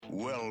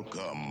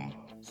Welcome.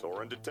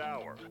 Soar into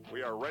tower.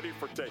 We are ready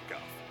for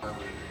takeoff. I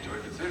would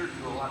enjoy this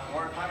interview a lot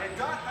more if I had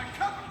gotten a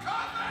cup of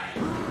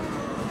coffee!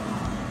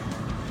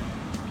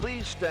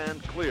 Please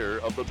stand clear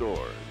of the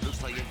doors.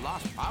 Looks like you've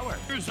lost power.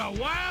 It's the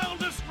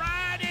wildest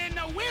ride in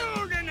the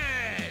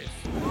wilderness!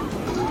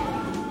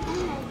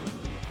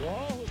 To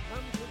all who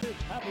come to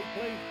this happy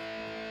place,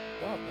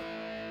 welcome.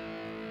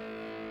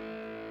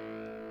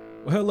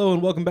 Well, hello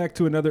and welcome back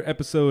to another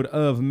episode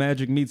of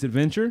Magic Meets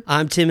Adventure.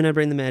 I'm Tim and I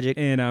bring the magic.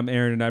 And I'm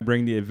Ayren and I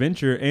bring the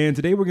adventure. And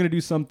today we're going to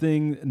do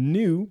something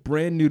new,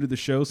 brand new to the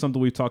show,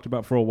 something we've talked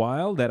about for a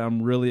while that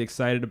I'm really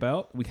excited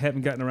about. We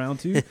haven't gotten around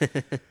to.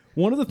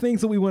 One of the things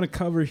that we want to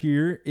cover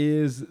here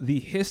is the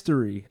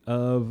history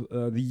of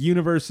the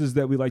universes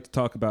that we like to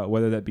talk about,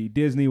 whether that be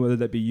Disney, whether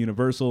that be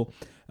Universal.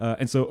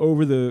 And so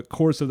over the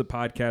course of the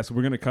podcast,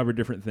 we're going to cover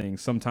different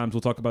things. Sometimes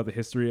we'll talk about the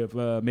history of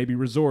maybe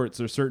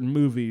resorts or certain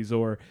movies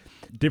or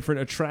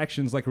different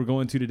attractions like we're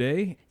going to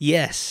today.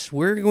 Yes,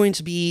 we're going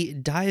to be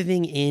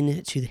diving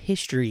into the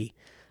history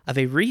of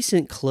a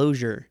recent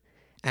closure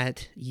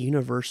at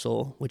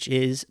Universal, which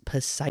is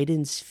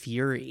Poseidon's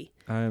Fury.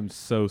 I am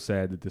so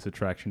sad that this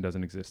attraction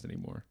doesn't exist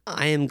anymore.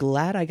 I am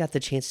glad I got the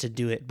chance to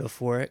do it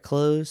before it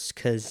closed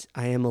because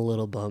I am a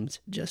little bummed,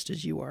 just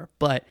as you are.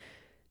 But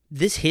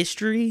this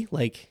history,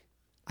 like,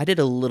 I did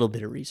a little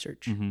bit of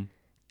research. Mm-hmm.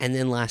 And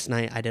then last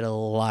night I did a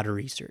lot of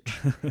research.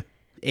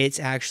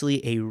 It's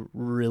actually a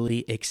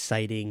really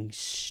exciting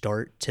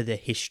start to the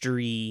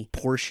history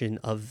portion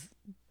of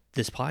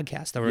this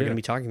podcast that we're going to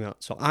be talking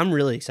about. So I'm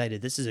really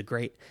excited. This is a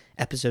great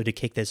episode to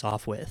kick this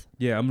off with.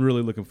 Yeah, I'm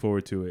really looking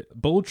forward to it.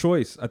 Bold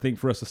choice, I think,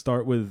 for us to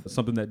start with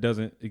something that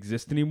doesn't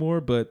exist anymore,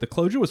 but the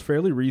closure was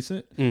fairly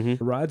recent. Mm-hmm.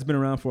 The ride's been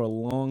around for a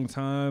long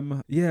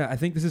time. Yeah, I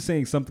think this is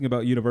saying something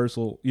about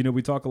Universal. You know,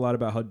 we talk a lot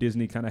about how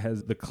Disney kind of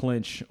has the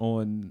clinch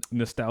on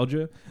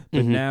nostalgia,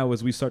 but now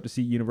as we start to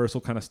see Universal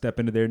kind of step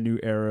into their new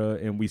era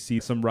and we see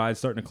some rides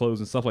starting to close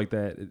and stuff like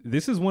that,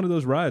 this is one of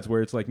those rides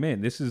where it's like,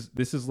 man, this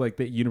is like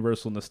that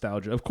Universal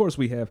nostalgia. Of course,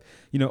 we have,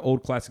 you know,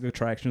 old classic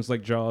attractions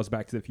like Jaws,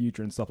 Back to the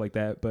Future and stuff like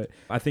that, but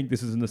I think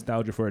this is a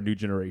nostalgia for a new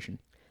generation.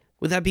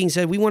 With that being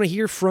said, we want to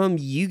hear from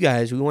you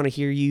guys. We want to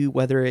hear you,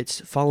 whether it's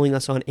following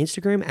us on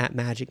Instagram at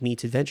Magic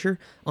Meets Adventure,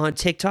 on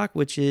TikTok,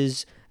 which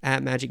is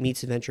at Magic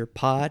Meets Adventure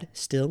Pod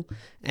still,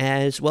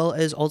 as well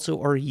as also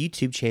our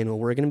YouTube channel.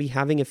 We're going to be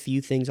having a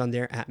few things on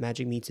there at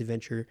Magic Meets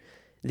Adventure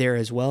there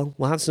as well.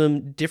 We'll have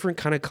some different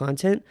kind of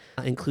content,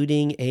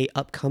 including a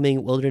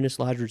upcoming Wilderness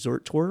Lodge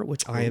Resort tour,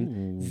 which I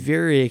am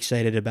very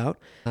excited about.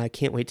 I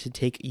can't wait to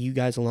take you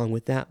guys along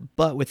with that.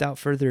 But without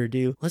further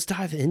ado, let's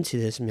dive into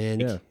this, man.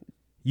 Yeah.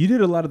 You did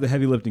a lot of the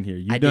heavy lifting here.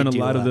 You've done a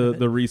lot of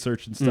the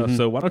research and stuff.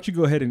 So why don't you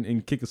go ahead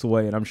and kick us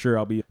away, and I'm sure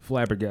I'll be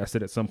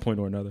flabbergasted at some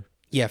point or another.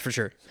 Yeah, for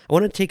sure. I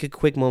want to take a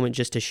quick moment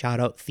just to shout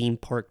out Theme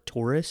Park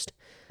Tourist.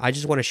 I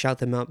just want to shout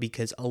them out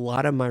because a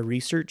lot of my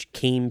research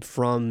came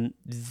from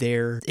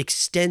their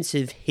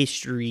extensive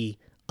history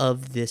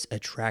of this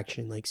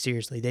attraction. Like,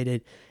 seriously, they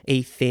did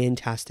a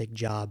fantastic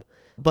job.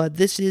 But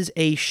this is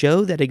a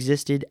show that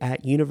existed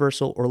at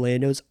Universal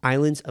Orlando's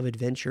Islands of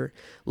Adventure,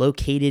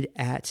 located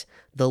at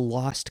the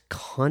Lost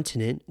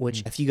Continent,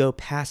 which if you go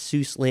past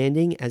Seuss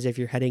Landing, as if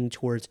you're heading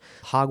towards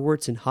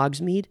Hogwarts and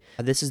Hogsmeade,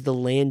 this is the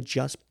land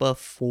just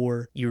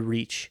before you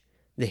reach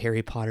the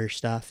Harry Potter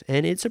stuff.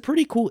 And it's a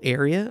pretty cool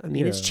area. I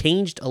mean, it's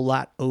changed a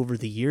lot over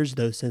the years,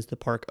 though, since the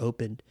park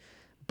opened.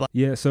 But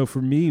yeah, so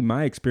for me,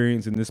 my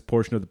experience in this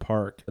portion of the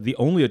park, the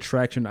only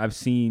attraction I've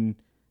seen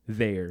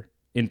there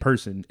in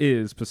person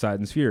is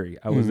Poseidon's Fury.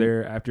 I was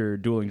there after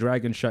Dueling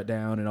Dragons shut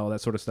down and all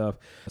that sort of stuff.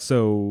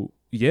 So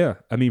yeah,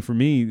 I mean, for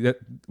me, that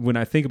when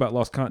I think about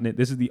Lost Continent,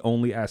 this is the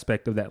only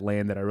aspect of that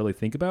land that I really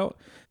think about.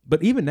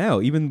 But even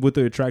now, even with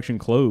the attraction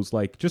closed,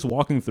 like just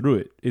walking through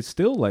it, it's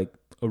still like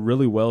a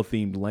really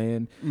well-themed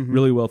land,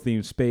 really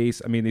well-themed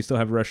space. I mean, they still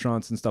have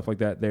restaurants and stuff like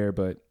that there,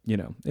 but you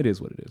know, it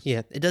is what it is.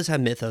 Yeah, it does have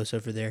Mythos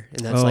over there,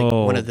 and that's like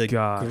one of the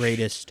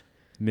greatest.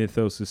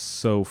 Mythos is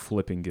so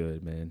flipping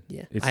good, man.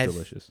 Yeah, it's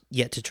delicious.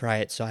 Yet to try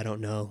it, so I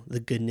don't know the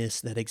goodness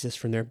that exists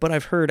from there, but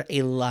I've heard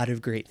a lot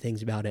of great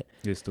things about it.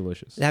 It's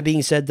delicious. That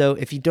being said, though,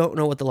 if you don't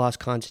know what the Lost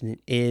Continent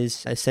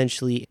is,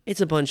 essentially,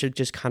 it's a bunch of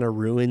just kind of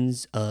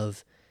ruins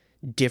of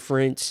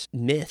different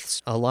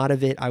myths. A lot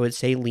of it, I would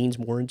say, leans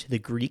more into the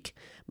Greek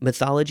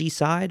mythology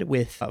side,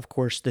 with, of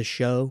course, the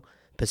show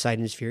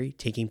Poseidon's Fury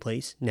taking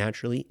place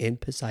naturally in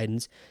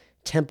Poseidon's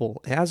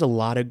temple. It has a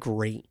lot of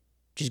great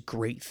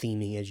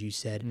theming, as you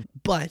said.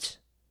 But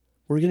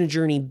we're going to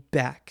journey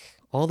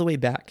back, all the way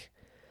back,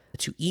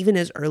 to even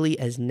as early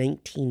as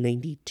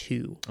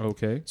 1992.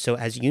 Okay. So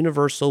as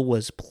Universal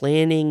was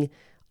planning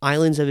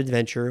Islands of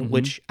Adventure,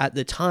 which at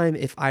the time,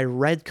 if I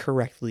read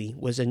correctly,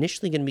 was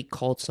initially going to be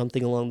called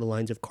something along the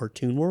lines of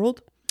Cartoon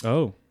World.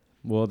 Oh,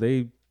 well,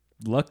 they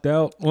lucked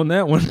out on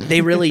that one.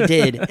 They really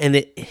did. And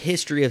the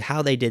history of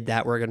how they did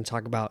that, we're going to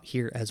talk about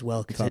here as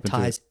well, because it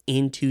ties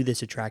into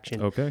this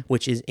attraction,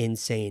 which is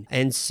insane.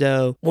 And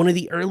so one of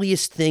the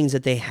earliest things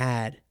that they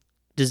had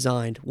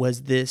designed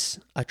was this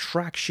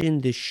attraction,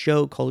 this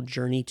show called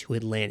Journey to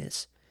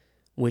Atlantis,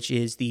 which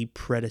is the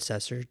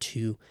predecessor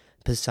to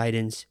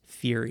Poseidon's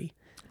Fury.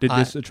 Did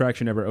this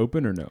attraction ever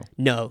open or no?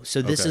 No.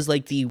 So this is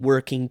like the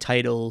working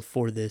title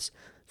for this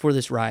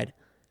ride.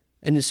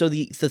 And so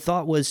the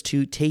thought was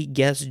to take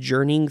guests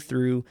journeying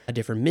through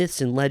different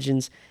myths and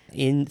legends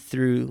in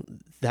through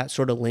that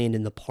sort of land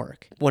in the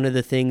park. One of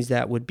the things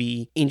that would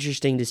be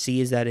interesting to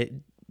see is that it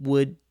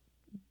would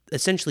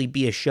essentially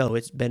be a show.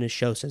 It's been a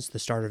show since the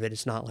start of it.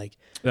 It's not like,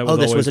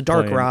 this was a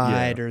dark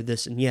ride or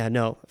this. And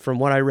no. From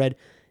what I read,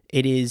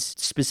 it is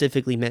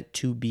specifically meant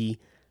to be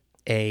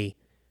a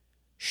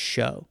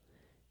show.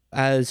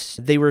 As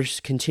they were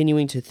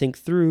continuing to think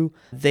through,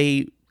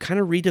 they kind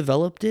of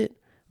redeveloped it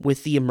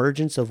with the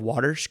emergence of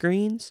water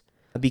screens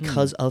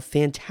because of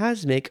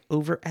Fantasmic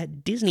over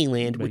at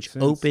Disneyland, which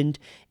opened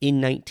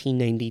in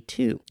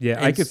 1992. Yeah,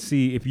 and I could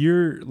see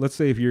let's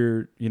say if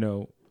you're,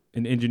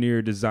 an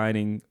engineer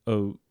designing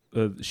a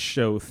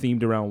show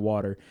themed around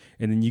water,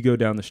 and then you go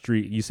down the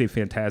street, you say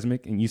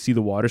Fantasmic, and you see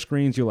the water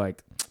screens, you're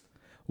like,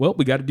 well,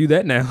 we got to do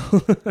that now.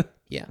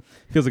 Yeah.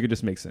 Feels like it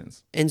just makes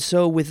sense. And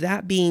so with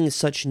that being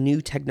such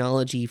new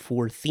technology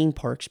for theme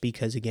parks,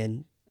 because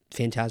again,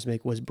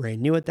 Fantasmic was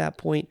brand new at that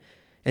point,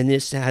 and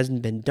this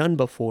hasn't been done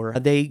before,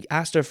 they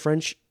asked a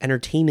French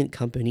entertainment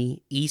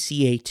company,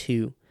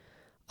 ECA2,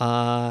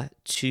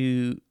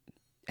 to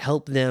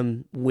help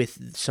them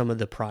with some of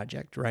the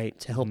project, right?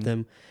 To help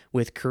them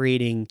with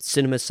creating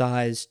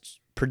cinema-sized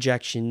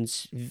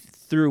projections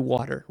through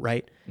water,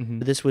 right?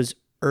 This was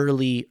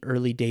early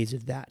days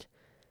of that.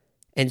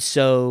 And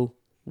so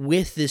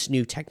with this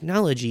new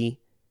technology,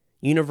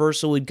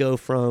 Universal would go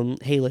from,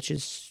 hey, let's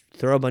just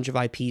throw a bunch of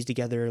IPs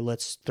together,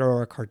 let's throw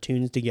our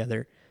cartoons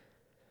together,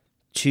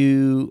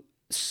 to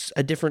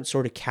a different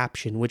sort of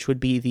caption, which would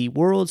be the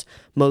world's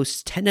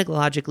most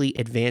technologically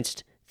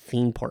advanced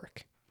theme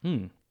park.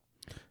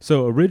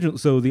 So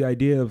the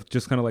idea of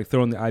just kind of like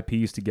throwing the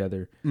IPs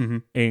together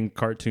and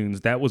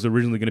cartoons, that was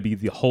originally going to be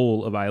the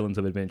whole of Islands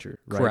of Adventure,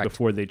 right? Correct.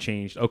 Before they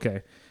changed.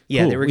 Okay.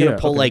 Yeah, cool. they were going to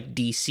pull like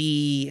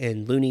DC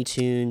and Looney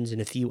Tunes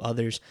and a few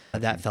others.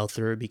 That fell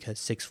through because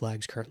Six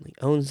Flags currently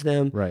owns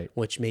them, right?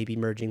 Which may be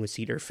merging with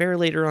Cedar Fair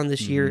later on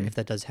this year. If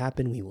that does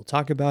happen, we will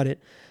talk about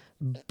it.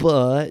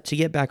 But to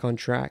get back on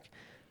track,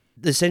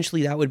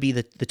 essentially that would be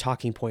the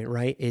talking point,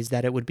 right? Is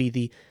that it would be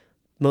the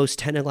most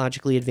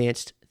technologically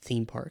advanced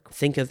theme park.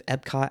 Think of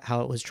Epcot,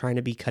 how it was trying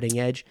to be cutting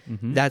edge.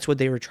 That's what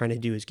they were trying to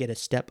do, is get a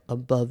step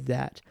above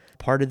that.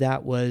 Part of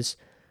that was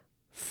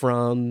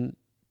from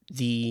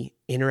the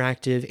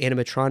interactive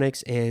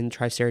animatronics and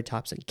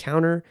Triceratops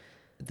Encounter,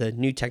 the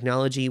new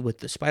technology with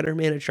the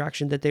Spider-Man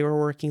attraction that they were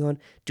working on.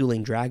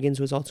 Dueling Dragons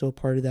was also a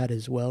part of that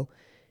as well.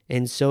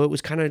 And so it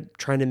was kind of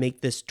trying to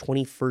make this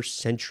 21st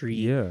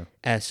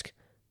century-esque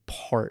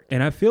part.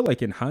 And I feel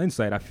like in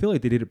hindsight, they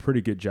did a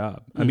pretty good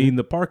job. I mean,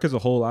 the park as a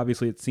whole,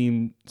 obviously it's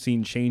seen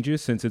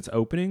changes since its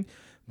opening,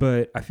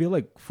 but I feel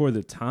like for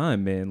the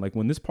time, man, like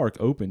when this park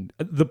opened,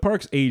 the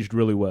park's aged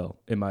really well,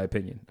 in my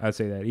opinion. I'd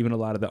say that. Even a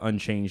lot of the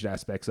unchanged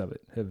aspects of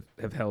it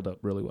have held up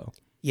really well.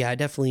 Yeah, I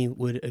definitely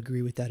would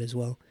agree with that as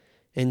well.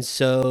 And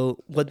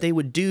so what they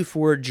would do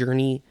for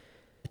Journey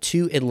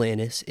to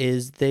Atlantis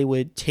is they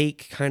would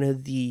take kind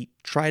of the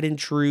tried and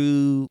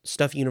true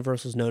stuff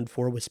Universal's known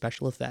for with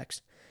special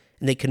effects,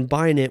 and they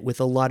combine it with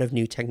a lot of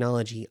new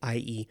technology,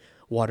 i.e.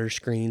 water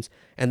screens.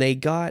 And they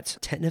got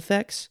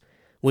Technifex,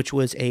 which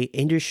was a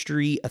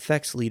industry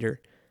effects leader,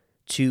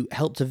 to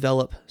help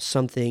develop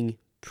something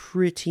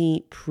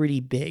pretty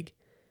big,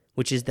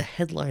 which is the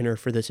headliner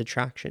for this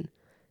attraction.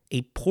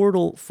 A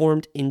portal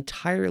formed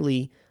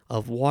entirely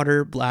of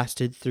water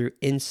blasted through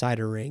inside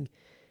a ring.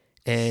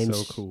 And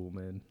so cool,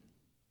 man.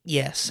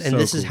 Yes, and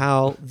this is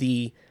how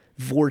the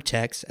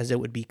vortex, as it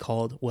would be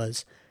called,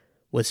 was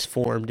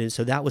formed. And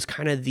so that was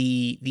kind of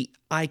the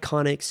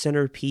iconic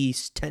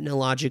centerpiece,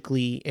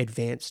 technologically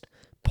advanced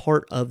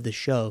part of the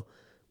show,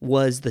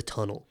 was the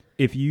tunnel.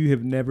 If you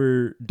have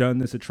never done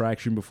this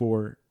attraction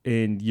before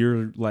and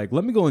you're like,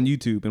 let me go on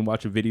YouTube and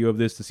watch a video of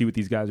this to see what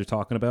these guys are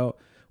talking about,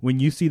 when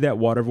you see that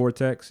water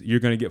vortex, you're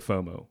going to get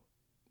FOMO.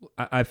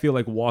 I feel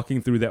like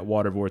walking through that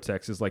water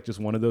vortex is like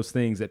just one of those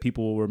things that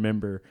people will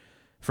remember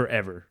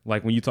forever.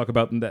 Like when you talk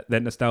about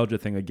that nostalgia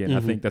thing again, I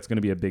think that's going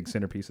to be a big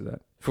centerpiece of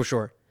that. For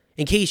sure.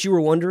 In case you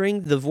were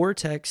wondering, the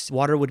vortex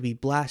water would be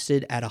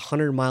blasted at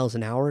 100 miles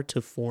an hour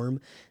to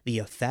form the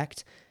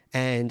effect.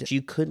 And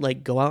you could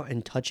like go out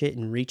and touch it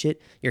and reach it.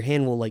 Your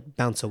hand will like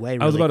bounce away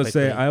really I was about quickly,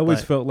 to say, I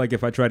always felt like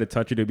if I tried to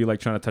touch it, it'd be like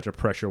trying to touch a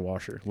pressure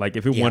washer. Like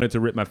if it wanted to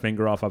rip my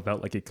finger off, I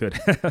felt like it could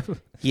have.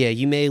 Yeah,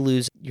 you may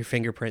lose your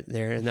fingerprint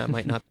there, and that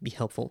might not be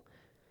helpful.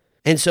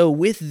 And so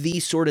with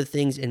these sort of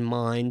things in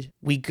mind,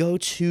 we go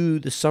to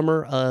the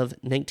summer of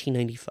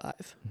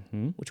 1995,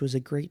 which was a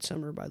great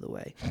summer, by the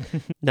way.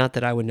 Not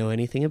that I would know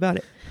anything about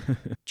it.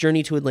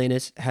 Journey to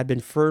Atlantis had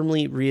been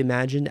firmly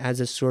reimagined as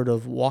a sort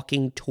of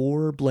walking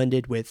tour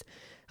blended with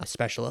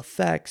special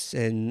effects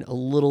and a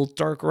little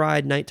dark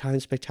ride, nighttime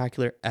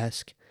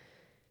spectacular-esque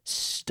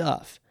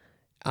stuff.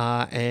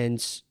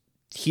 And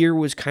here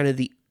was kind of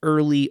the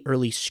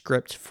early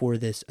script for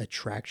this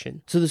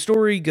attraction. So the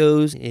story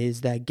goes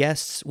is that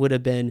guests would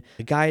have been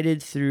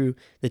guided through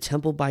the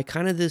temple by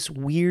kind of this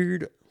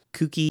weird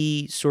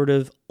kooky sort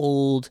of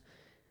old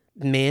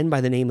man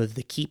by the name of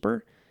the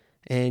Keeper.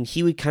 And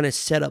he would kind of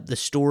set up the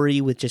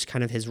story with just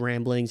kind of his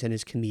ramblings and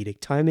his comedic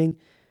timing.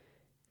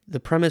 The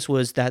premise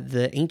was that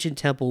the ancient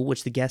temple,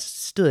 which the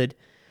guests stood,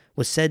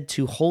 was said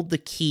to hold the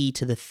key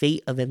to the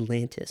fate of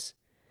Atlantis.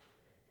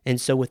 And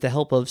so with the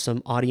help of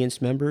some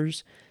audience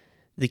members,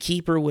 the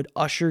Keeper would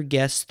usher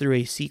guests through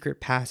a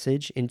secret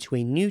passage into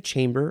a new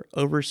chamber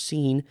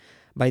overseen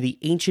by the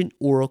ancient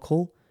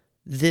oracle.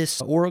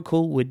 This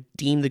oracle would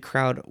deem the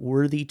crowd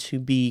worthy to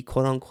be,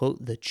 quote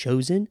unquote, the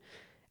chosen,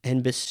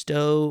 and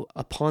bestow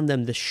upon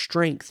them the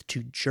strength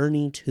to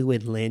journey to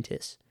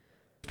Atlantis.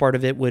 Part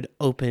of it would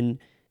open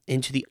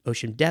into the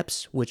ocean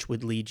depths, which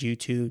would lead you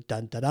to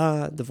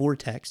the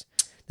vortex.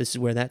 This is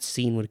where that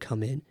scene would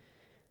come in,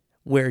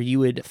 where you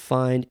would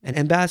find an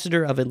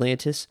ambassador of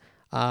Atlantis.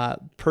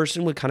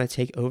 Person would kind of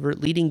take over,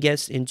 leading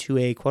guests into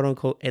a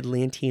quote-unquote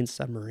Atlantean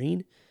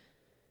submarine.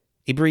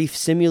 A brief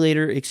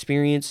simulator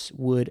experience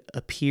would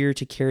appear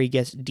to carry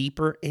guests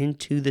deeper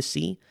into the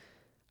sea,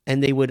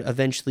 and they would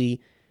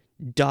eventually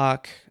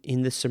dock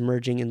in the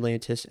submerging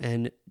Atlantis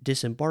and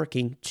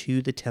disembarking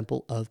to the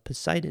Temple of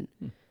Poseidon.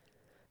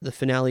 The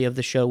finale of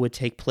the show would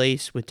take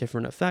place with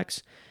different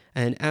effects,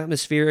 an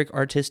atmospheric,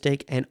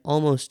 artistic, and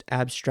almost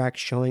abstract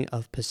showing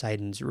of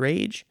Poseidon's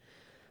rage.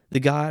 The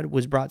god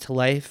was brought to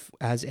life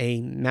as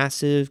a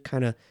massive,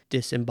 kind of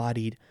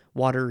disembodied,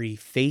 watery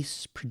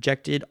face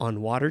projected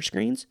on water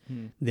screens.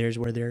 There's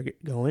where they're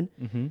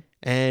going.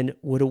 And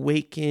would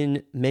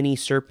awaken many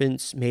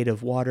serpents made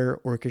of water,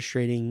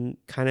 orchestrating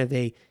kind of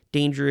a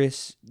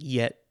dangerous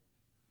yet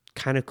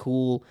kind of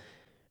cool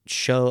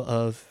show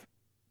of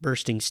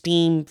bursting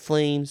steam,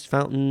 flames,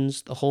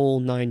 fountains, the whole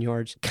 9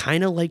 yards.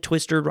 Kind of like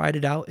Twister Ride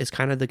It Out is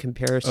kind of the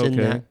comparison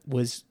that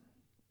was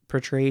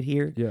portrayed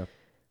here. Yeah.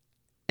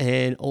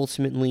 And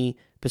ultimately,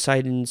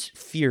 Poseidon's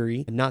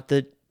fury, not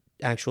the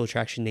actual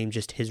attraction name,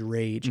 just his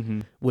rage,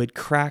 would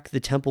crack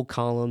the temple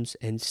columns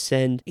and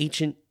send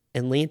ancient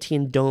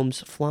Atlantean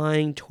domes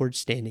flying towards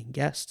standing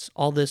guests.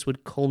 All this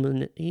would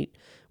culminate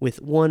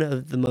with one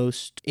of the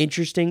most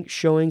interesting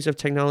showings of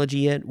technology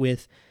yet,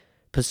 with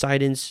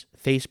Poseidon's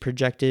face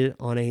projected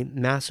on a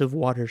massive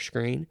water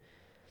screen.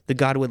 The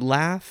god would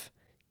laugh,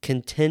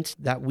 content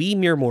that we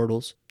mere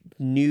mortals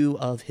knew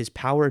of his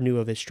power, knew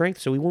of his strength,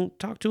 so we won't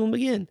talk to him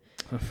again.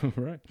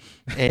 Right.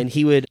 And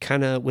he would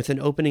kind of, with an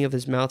opening of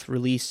his mouth,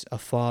 release a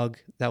fog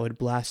that would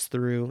blast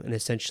through and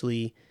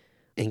essentially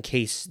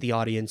encase the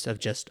audience of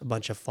just a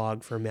bunch of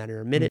fog for a matter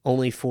of a minute,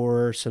 only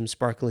for some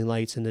sparkling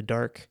lights in the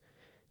dark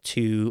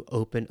to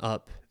open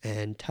up,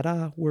 and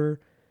ta-da, we're,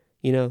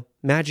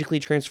 magically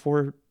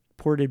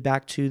transported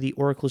back to the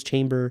oracle's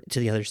chamber to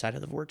the other side of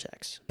the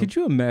vortex. Could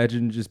you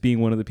imagine just being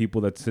one of the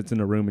people that sits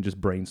in a room and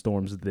just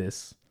brainstorms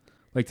this?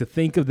 Like, to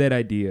think of that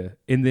idea,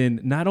 and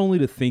then not only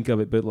to think of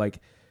it, but like,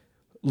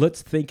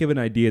 let's think of an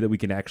idea that we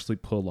can actually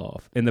pull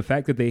off. And the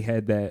fact that they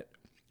had that,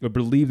 or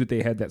believe that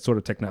they had that sort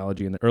of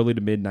technology in the early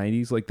to mid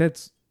 90s, like,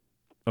 that's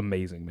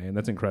amazing, man.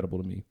 That's incredible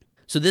to me.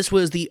 So this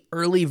was the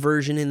early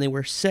version, and they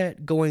were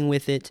set going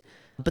with it,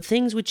 but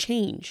things would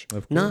change.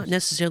 Not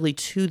necessarily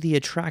to the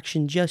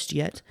attraction just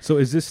yet. So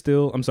is this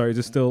still,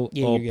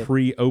 all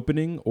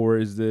pre-opening, or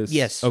is this?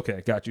 Yes.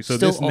 Okay, got you. So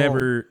Still this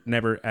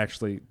never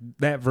actually,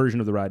 that version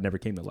of the ride never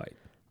came to light.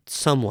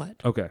 Somewhat.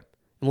 Okay. And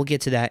we'll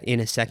get to that in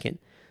a second.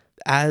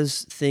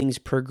 As things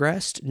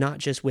progressed, not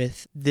just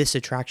with this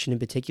attraction in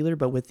particular,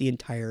 but with the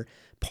entire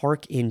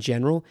park in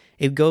general,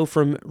 it would go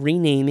from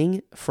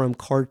renaming from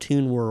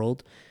Cartoon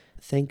World,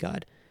 thank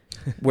God,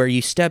 where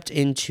you stepped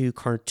into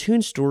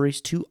cartoon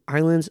stories, to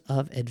Islands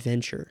of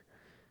Adventure.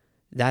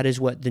 That is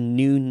what the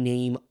new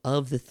name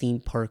of the theme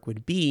park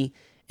would be,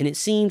 and it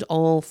seemed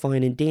all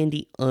fine and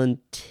dandy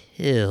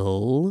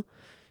until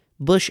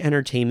Busch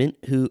Entertainment,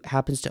 who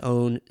happens to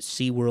own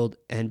SeaWorld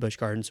and Busch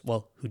Gardens,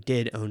 well, who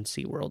did own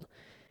SeaWorld,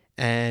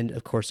 and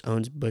of course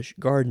owns Busch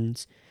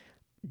Gardens,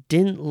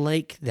 didn't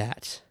like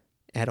that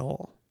at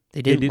all.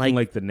 They didn't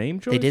like the name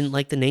choice? They didn't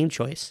like the name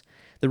choice.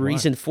 The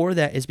reason for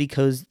that is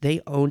because they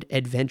owned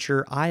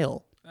Adventure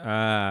Isle.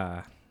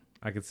 I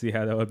could see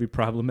how that would be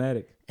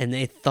problematic. And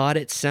they thought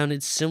it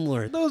sounded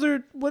similar. Those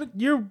are what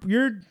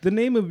the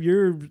name of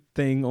your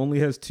thing only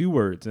has 2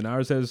 words and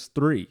ours has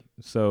 3.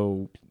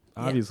 So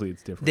obviously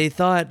it's different. They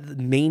thought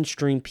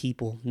mainstream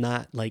people,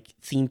 not like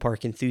theme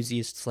park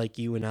enthusiasts like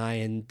you and I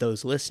and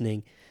those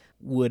listening,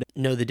 would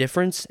know the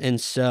difference. And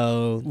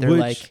so they're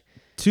like,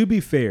 to be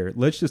fair,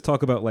 let's just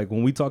talk about, like,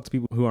 when we talk to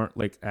people who aren't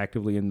like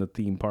actively in the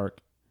theme park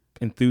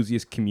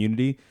enthusiast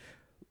community,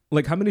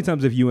 like, how many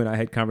times have you and I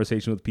had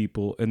conversation with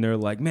people and they're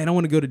like, man, I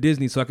want to go to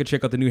Disney so I could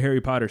check out the new Harry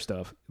Potter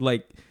stuff.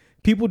 Like,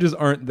 people just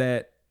aren't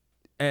that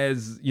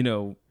as,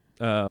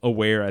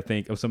 aware, I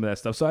think, of some of that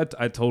stuff. So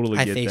I totally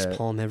get that. I face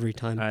palm every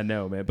time. I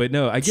know, man. But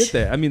no, I get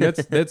that. I mean,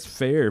 that's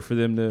fair for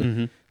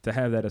them to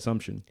have that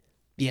assumption.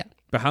 Yeah.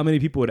 But how many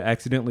people would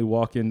accidentally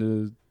walk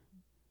into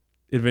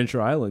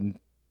Adventure Island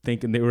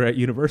thinking they were at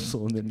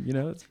Universal, and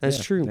then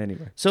that's true.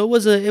 Anyway, so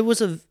it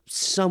was a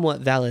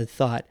somewhat valid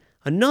thought.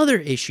 Another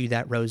issue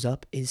that rose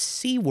up is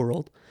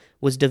SeaWorld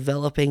was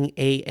developing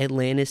a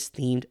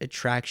Atlantis-themed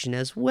attraction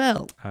as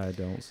well. I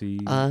don't see...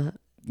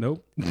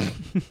 Nope.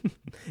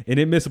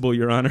 Inadmissible,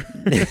 Your Honor.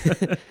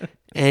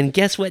 And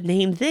guess what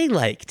name they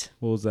liked?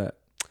 What was that?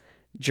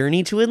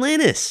 Journey to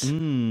Atlantis.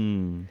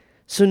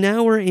 So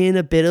now we're in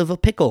a bit of a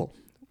pickle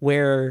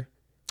where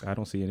I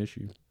don't see an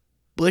issue.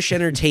 Busch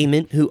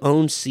Entertainment, who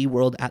owned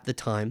SeaWorld at the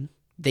time,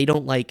 they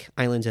don't like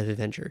Islands of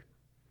Adventure.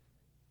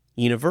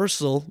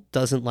 Universal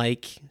doesn't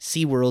like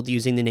SeaWorld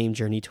using the name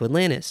Journey to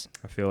Atlantis.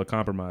 I feel a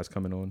compromise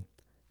coming on.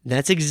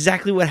 That's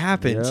exactly what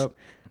happened. Yep.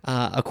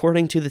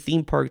 According to the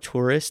theme park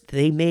tourist,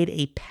 they made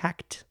a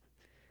pact.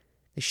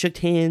 They shook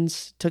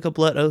hands, took a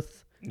blood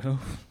oath. No.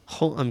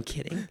 Oh, I'm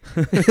kidding.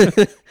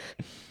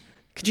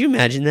 Could you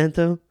imagine that,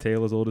 though?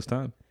 Tale as old as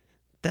time.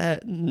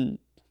 That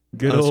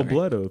Good old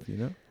blood oath, you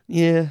know?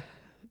 Yeah.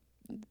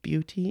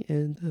 Beauty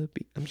and the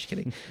Beast. I'm just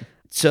kidding.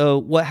 So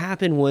what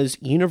happened was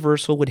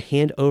Universal would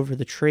hand over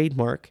the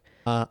trademark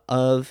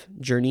of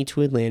Journey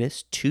to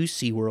Atlantis to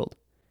SeaWorld,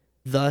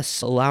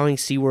 thus allowing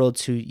SeaWorld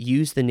to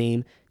use the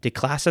name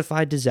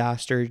Declassified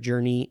Disaster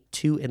Journey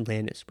to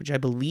Atlantis, which I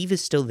believe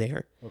is still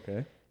there.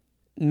 Okay.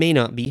 May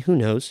not be. Who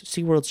knows?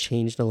 SeaWorld's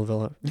changed a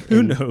little.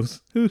 Who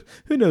knows? Who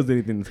knows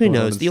anything that's Who going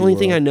on knows? in The only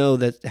thing SeaWorld? I know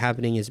that's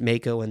happening is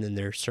Mako and then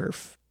their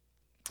surf.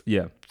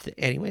 Yeah.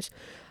 Anyways.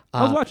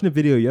 I was watching a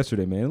video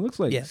yesterday, man. It looks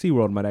like Yeah.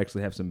 SeaWorld might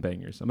actually have some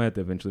bangers. I might have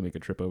to eventually make a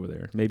trip over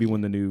there. Maybe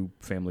when the new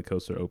family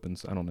coaster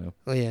opens. I don't know.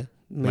 Oh, yeah.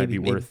 Might be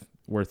worth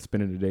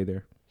spending a day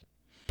there.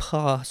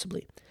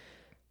 Possibly.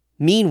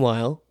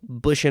 Meanwhile,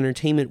 Busch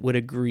Entertainment would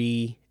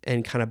agree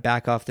and kind of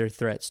back off their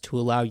threats to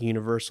allow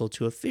Universal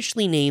to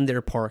officially name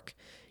their park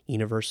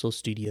Universal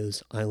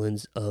Studios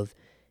Islands of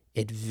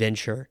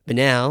Adventure. But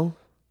now,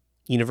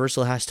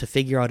 Universal has to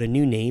figure out a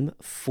new name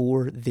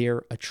for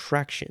their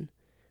attraction.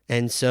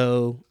 And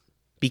so,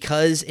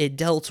 because it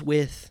dealt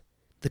with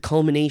the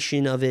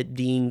culmination of it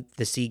being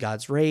the sea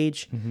god's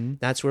rage,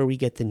 that's where we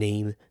get the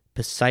name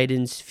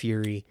Poseidon's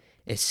Fury,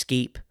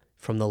 Escape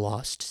from the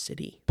Lost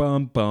City.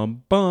 Bum,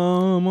 bum,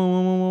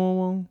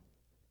 bum.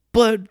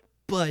 But,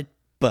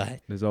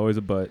 There's always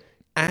a but.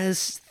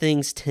 as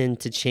things tend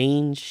to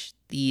change,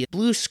 the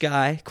blue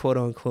sky, quote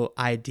unquote,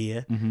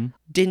 idea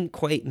didn't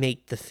quite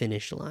make the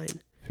finish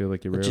line. I feel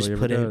like it Let's rarely just ever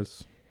put it-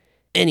 does.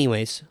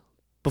 Anyways,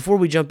 before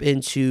we jump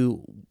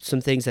into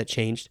some things that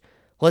changed,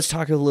 let's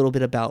talk a little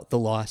bit about the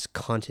Lost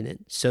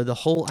Continent. So the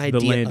whole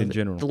idea land of in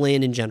general. The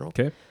land in general.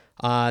 Okay.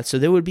 So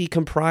they would be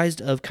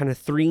comprised of kind of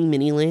 3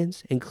 mini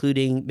lands,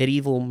 including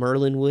medieval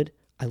Merlinwood.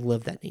 I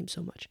love that name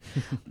so much.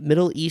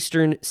 Middle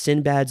Eastern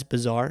Sinbad's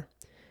Bazaar,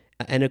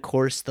 and of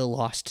course the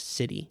Lost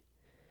City,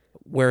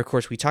 where of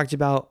course we talked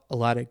about a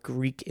lot of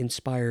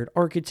Greek-inspired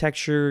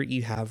architecture.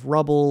 You have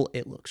rubble.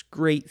 It looks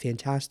great,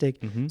 fantastic.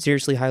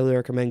 Seriously, highly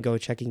recommend go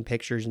checking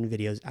pictures and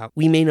videos out.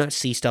 We may not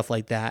see stuff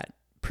like that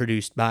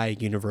produced by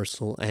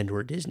Universal and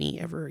or Disney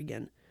ever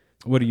again.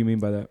 What do you mean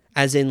by that?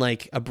 As in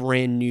like a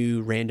brand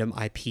new random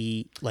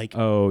IP, like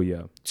Oh,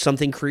 yeah.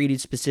 something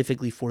created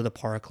specifically for the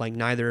park. Like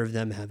neither of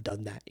them have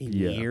done that in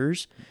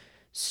years.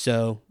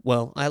 So,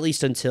 well, at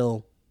least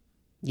until,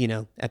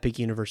 Epic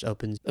Universe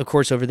opens. Of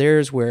course, over there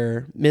is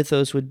where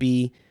Mythos would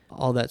be,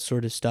 all that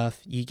sort of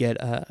stuff. You get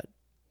a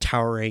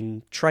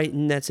towering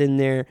Triton that's in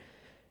there.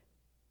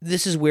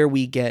 This is where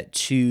we get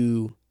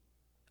to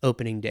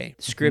opening day.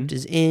 The script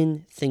is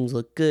in, things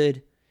look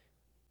good.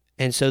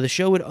 And so the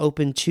show would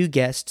open to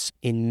guests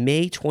in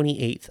May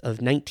 28th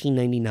of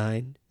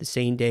 1999, the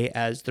same day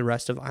as the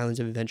rest of Islands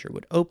of Adventure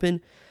would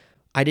open.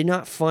 I did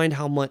not find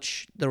how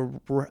much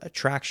the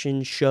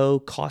attraction show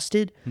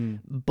costed,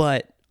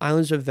 but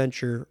Islands of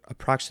Adventure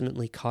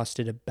approximately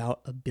costed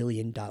about $1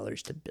 billion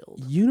to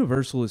build.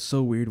 Universal is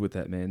so weird with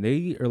that, man.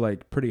 They are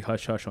like pretty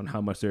hush-hush on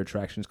how much their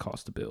attractions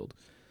cost to build,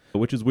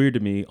 which is weird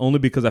to me, only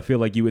because I feel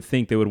like you would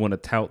think they would want to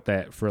tout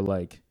that for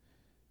like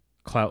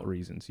clout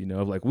reasons,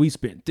 like we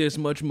spent this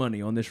much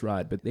money on this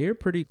ride, but they're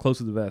pretty close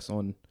to the vest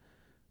on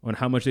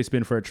how much they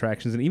spend for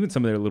attractions and even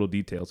some of their little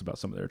details about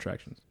some of their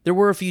attractions. There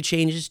were a few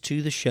changes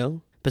to the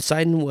show.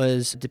 Poseidon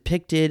was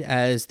depicted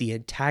as the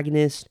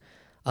antagonist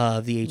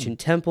of the ancient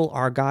temple.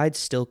 Our guides,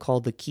 still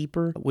called the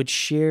Keeper, would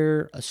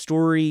share a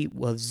story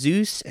of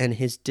Zeus and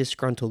his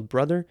disgruntled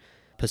brother,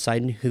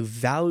 Poseidon, who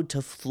vowed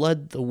to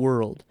flood the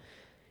world.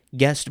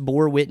 Guests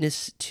bore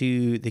witness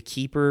to the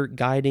Keeper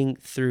guiding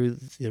through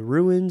the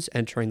ruins,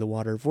 entering the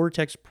water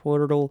vortex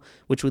portal,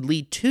 which would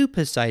lead to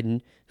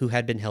Poseidon, who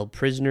had been held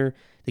prisoner.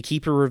 The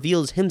Keeper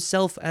reveals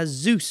himself as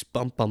Zeus,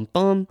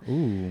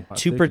 Ooh,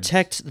 to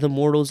protect the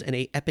mortals in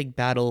an epic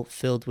battle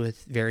filled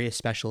with various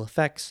special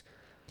effects.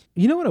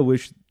 You know what I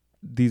wish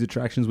these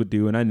attractions would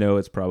do, and I know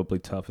it's probably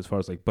tough as far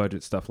as like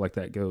budget stuff like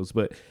that goes,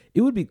 but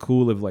it would be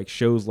cool if like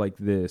shows like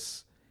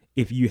this,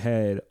 if you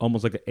had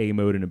almost like an A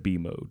mode and a B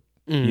mode.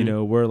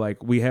 Where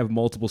like we have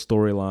multiple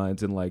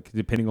storylines and like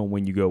depending on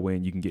when you go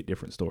in, you can get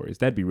different stories.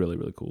 That'd be really,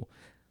 really cool.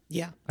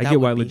 Yeah. I get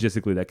why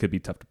logistically that could be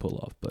tough to pull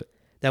off, but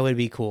that would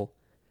be cool.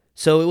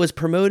 So it was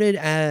promoted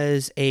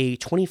as a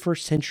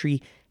 21st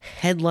century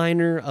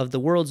headliner of the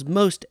world's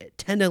most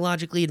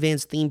technologically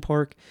advanced theme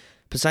park,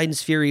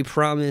 Poseidon's Fury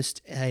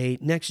promised a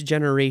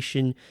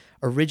next-generation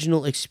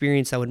original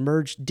experience that would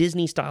merge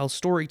Disney-style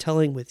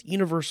storytelling with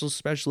Universal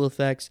special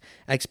effects,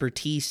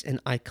 expertise,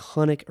 and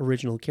iconic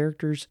original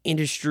characters.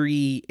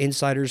 Industry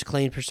insiders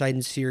claimed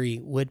Poseidon's Fury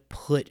would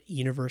put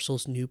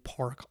Universal's new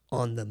park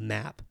on the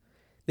map.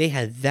 They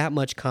had that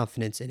much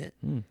confidence in it.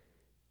 And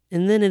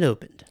then it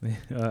opened.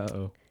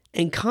 Uh-oh.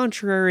 And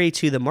contrary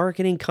to the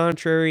marketing,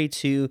 contrary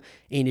to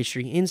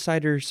industry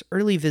insiders,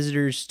 early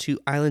visitors to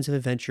Islands of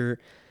Adventure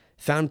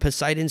found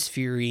Poseidon's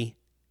Fury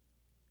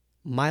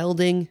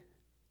milding,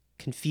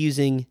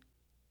 confusing,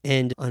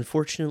 and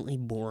unfortunately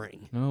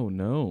boring. Oh,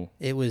 no.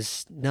 It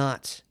was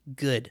not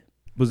good.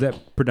 Was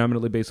that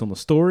predominantly based on the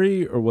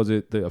story, or was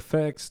it the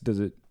effects? Does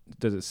it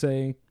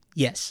say?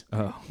 Yes.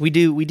 Oh. We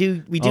do All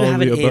have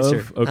the an above?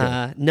 answer.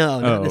 Okay. No,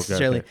 not okay,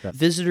 necessarily. okay.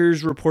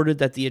 Visitors reported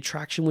that the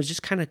attraction was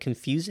just kind of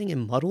confusing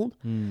and muddled.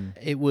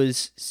 It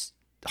was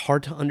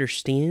hard to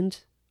understand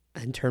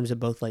in terms of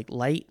both like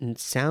light and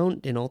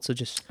sound, and also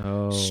just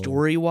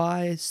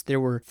story-wise. There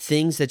were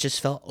things that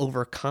just felt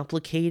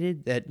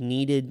overcomplicated that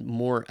needed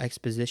more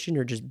exposition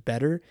or just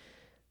better.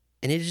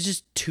 And it is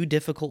just too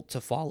difficult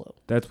to follow.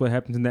 That's what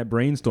happens in that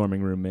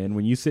brainstorming room, man.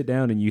 When you sit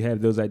down and you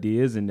have those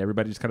ideas and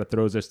everybody just kind of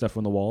throws their stuff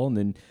on the wall and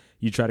then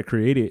you try to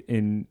create it.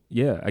 And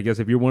yeah, I guess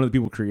if you're one of the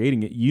people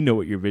creating it, you know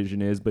what your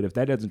vision is. But if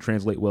that doesn't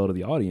translate well to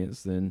the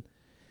audience, then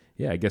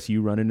yeah, I guess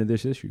you run into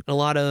this issue. A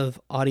lot of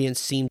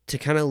audience seemed to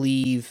kind of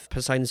leave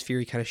Poseidon's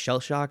Fury kind of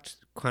shell-shocked,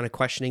 kind of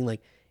questioning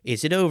like,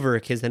 is it over?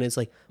 Because then it's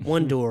like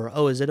one door.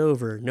 Oh, is it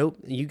over? Nope.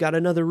 You got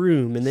another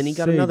room. And then he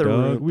got another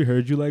room. We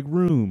heard you like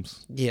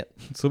rooms. Yep.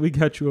 So we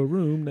got you a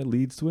room that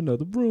leads to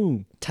another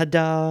room.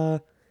 Ta-da.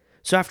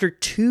 So after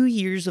 2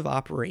 years of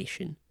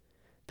operation,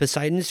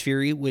 Poseidon's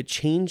Fury would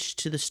change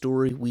to the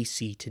story we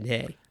see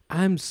today.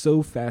 I'm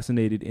so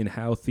fascinated in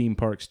how theme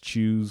parks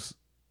choose,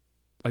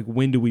 like,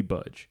 when do we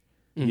budge?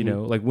 You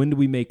know, like, when do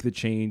we make the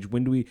change?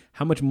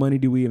 How much money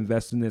do we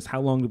invest in this?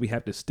 How long do we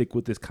have to stick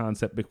with this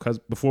concept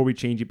before we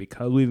change it,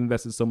 because we've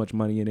invested so much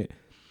money in it?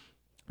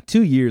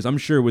 2 years, I'm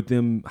sure with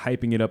them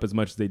hyping it up as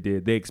much as they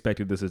did, they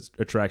expected this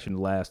attraction to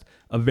last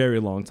a very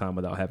long time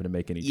without having to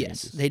make any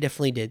changes. Yes, they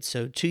definitely did.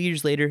 So 2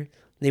 years later,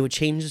 they would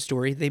change the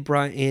story. They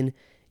brought in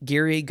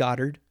Gary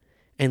Goddard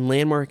and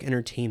Landmark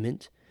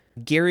Entertainment.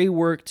 Gary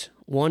worked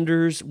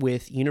wonders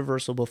with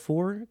Universal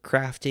before,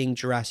 crafting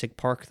Jurassic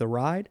Park The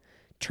Ride,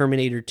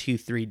 Terminator 2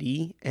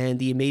 3D, and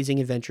The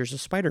Amazing Adventures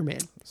of Spider-Man.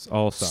 It's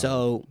all solid.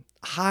 So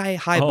high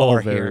all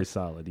bar very here.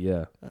 Solid,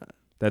 yeah.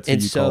 That's who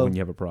you call when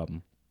you have a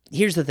problem.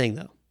 Here's the thing,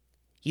 though.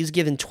 He's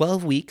given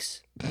 12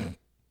 weeks,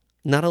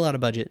 not a lot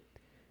of budget,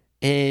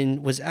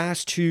 and was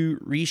asked to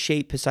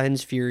reshape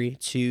Poseidon's Fury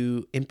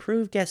to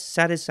improve guest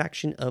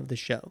satisfaction of the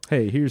show.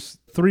 Hey, here's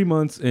 3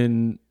 months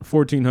and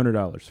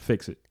 $1,400.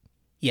 Fix it.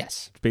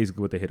 Yes. It's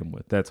basically what they hit him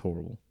with. That's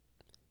horrible.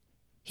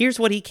 Here's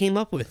what he came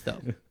up with,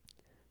 though.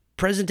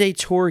 Present-day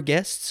tour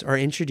guests are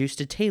introduced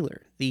to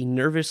Taylor, the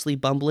nervously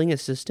bumbling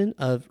assistant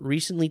of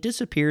recently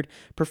disappeared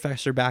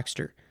Professor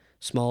Baxter.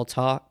 Small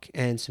talk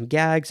and some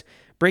gags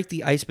break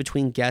the ice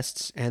between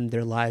guests and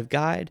their live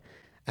guide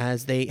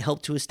as they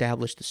help to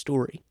establish the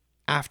story.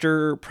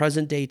 After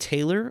present-day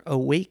Taylor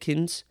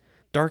awakens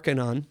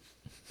Darkanon.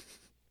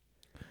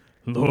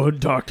 Lord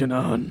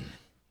Darkanon.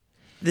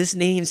 This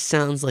name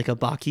sounds like a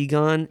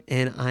Bakugan,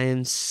 and I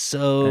am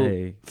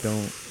so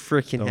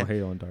freaking don't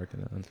hate on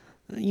Darkanon.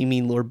 You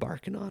mean Lord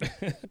Barkanon.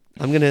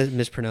 I'm going to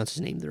mispronounce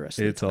his name the rest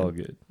of the time. It's all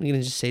good. I'm going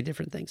to just say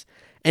different things.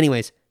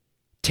 Anyways,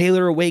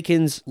 Taylor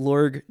awakens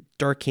Lord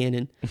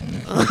Darkanon.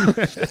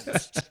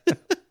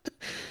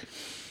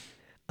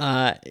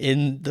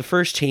 In the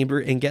first chamber,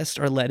 and guests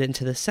are led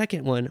into the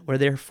second one, where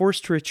they're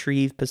forced to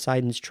retrieve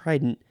Poseidon's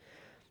trident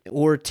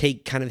or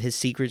take kind of his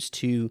secrets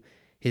to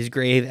his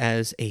grave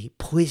as a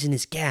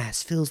poisonous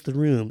gas fills the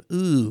room.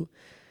 Ooh.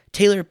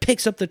 Taylor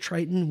picks up the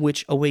trident,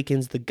 which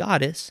awakens the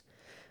goddess.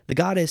 The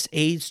goddess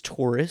aids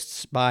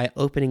tourists by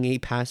opening a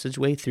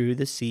passageway through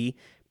the sea,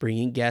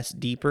 bringing guests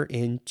deeper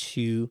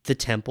into the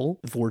temple.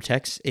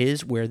 Vortex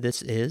is where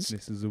this is.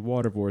 This is a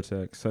water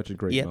vortex. Such a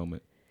great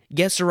moment.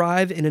 Guests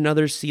arrive in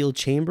another sealed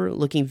chamber,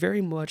 looking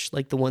very much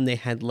like the one they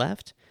had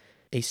left.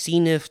 A sea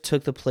nymph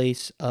took the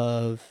place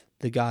of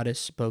the goddess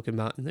spoken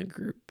about in the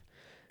group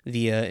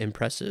via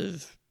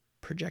impressive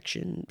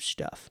projection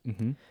stuff.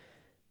 Mm-hmm.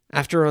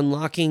 After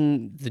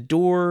unlocking the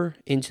door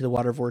into the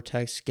water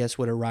vortex, guests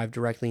would arrive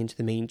directly into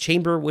the main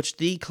chamber, which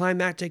the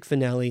climactic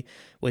finale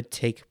would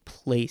take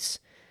place.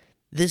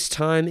 This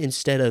time,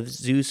 instead of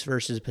Zeus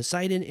versus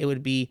Poseidon, it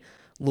would be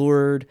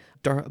Lord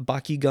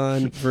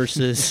Bakugan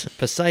versus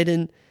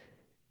Poseidon,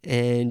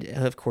 and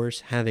of course,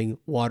 having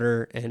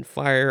water and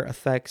fire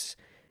effects,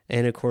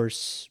 and of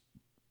course,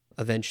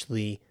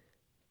 eventually,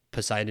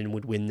 Poseidon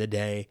would win the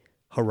day.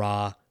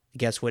 Hurrah!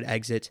 Guests would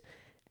exit.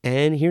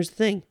 And here's the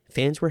thing.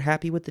 Fans were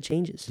happy with the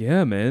changes.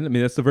 Yeah, man. I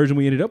mean, that's the version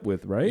we ended up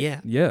with, right?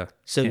 Yeah. Yeah.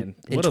 So Man,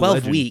 in what a 12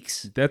 legend.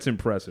 weeks, That's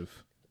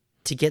impressive.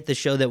 to get the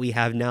show that we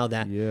have now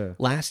that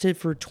lasted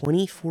for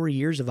 24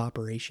 years of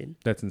operation.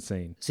 That's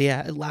insane. So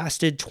yeah, it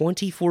lasted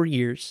 24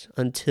 years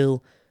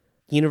until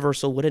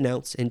Universal would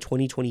announce in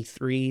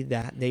 2023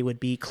 that they would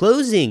be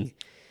closing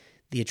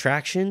the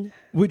attraction.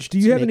 Which, do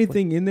you have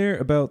anything in there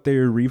about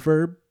their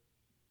refurb?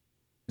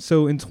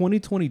 So in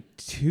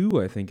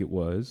 2022, I think it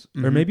was,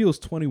 or maybe it was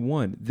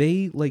 21,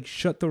 they like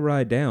shut the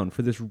ride down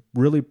for this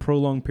really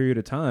prolonged period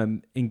of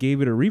time and gave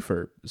it a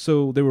refurb.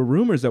 So there were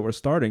rumors that were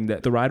starting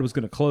that the ride was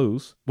going to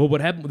close. Well, what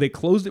happened? They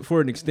closed it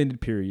for an extended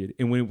period.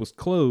 And when it was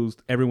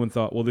closed, everyone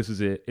thought, well, this is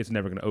it. It's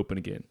never going to open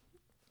again.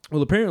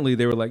 Well, apparently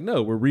they were like,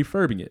 no, we're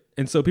refurbing it.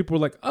 And so people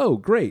were like, oh,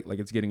 great. Like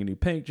it's getting a new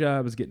paint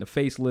job. It's getting a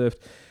facelift.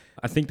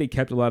 I think they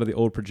kept a lot of the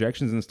old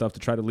projections and stuff to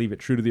try to leave it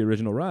true to the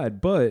original ride.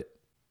 But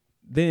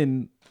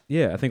then,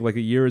 yeah, I think like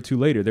a year or two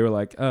later, they were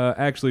like,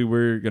 actually,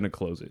 we're going to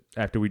close it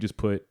after we just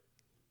put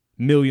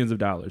millions of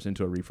dollars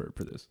into a refurb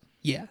for this.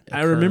 Yeah.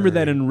 I remember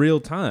that in real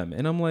time.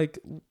 And I'm like,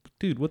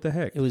 dude, what the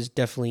heck? It was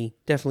definitely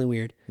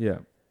weird. Yeah.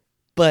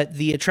 But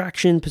the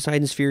attraction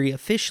Poseidon's Fury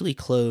officially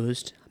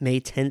closed May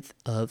 10th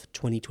of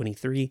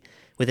 2023,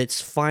 with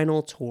its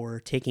final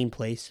tour taking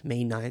place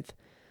May 9th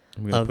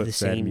of the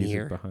same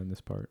year. Behind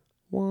this part.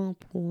 Womp,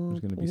 womp, There's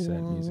going to be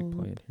sad music womp.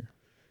 playing here.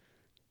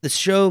 The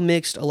show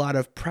mixed a lot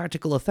of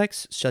practical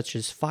effects such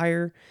as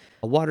fire,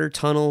 a water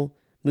tunnel,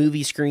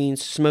 movie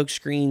screens, smoke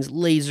screens,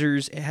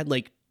 lasers. It had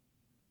like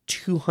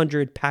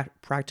 200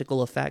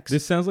 practical effects.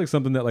 This sounds like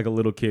something that like a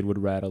little kid would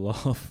rattle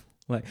off.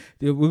 Like,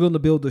 we're going to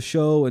build a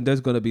show and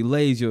there's going to be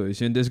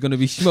lasers and there's going to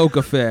be smoke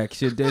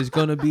effects and there's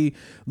going to be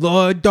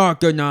Lord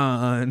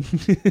Darkanon.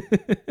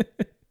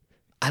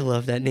 I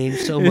love that name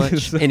so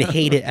much and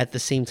hate it at the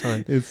same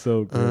time. It's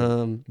so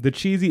good. The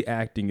cheesy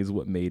acting is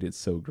what made it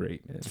so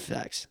great, man.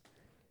 Facts.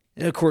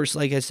 And of course,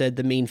 like I said,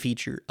 the main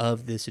feature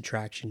of this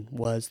attraction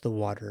was the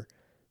water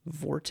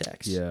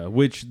vortex. Yeah,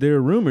 which there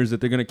are rumors that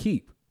they're going to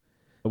keep.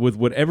 With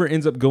whatever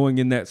ends up going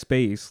in that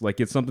space,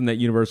 like it's something that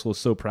Universal is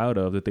so proud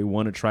of that they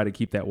want to try to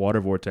keep that water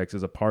vortex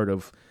as a part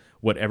of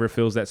whatever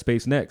fills that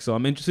space next. So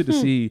I'm interested to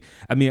see.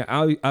 I mean,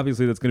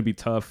 obviously that's going to be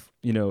tough,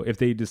 you know, if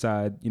they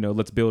decide, you know,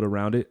 let's build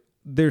around it.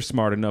 They're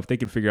smart enough. They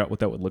can figure out what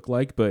that would look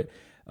like. But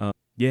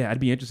yeah, I'd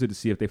be interested to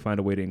see if they find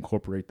a way to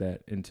incorporate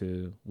that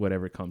into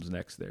whatever comes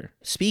next there.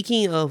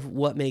 Speaking of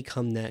what may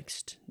come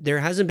next, there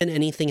hasn't been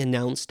anything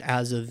announced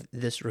as of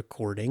this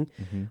recording.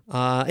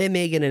 It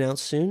may get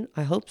announced soon.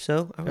 I hope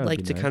so. I would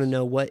like to kind of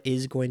know what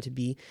is going to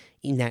be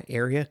in that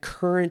area.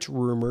 Current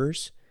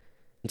rumors,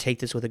 and take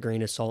this with a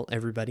grain of salt,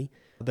 everybody,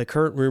 but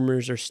current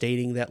rumors are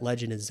stating that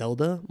Legend of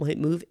Zelda might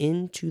move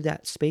into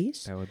that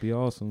space. That would be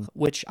awesome.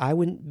 Which I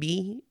wouldn't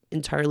be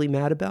entirely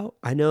mad about.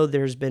 I know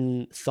there's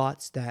been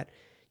thoughts that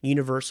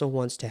Universal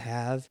wants to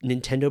have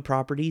Nintendo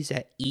properties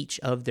at each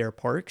of their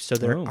parks. So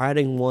they're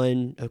adding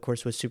one, of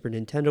course, with Super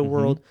Nintendo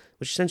World,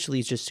 which essentially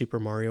is just Super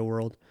Mario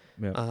World,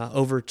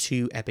 over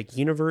to Epic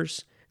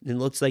Universe. And it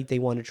looks like they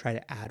want to try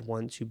to add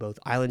one to both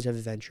Islands of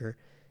Adventure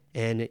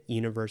and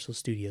Universal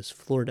Studios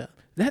Florida.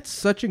 That's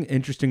such an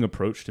interesting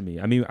approach to me.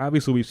 I mean,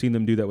 obviously we've seen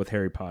them do that with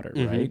Harry Potter,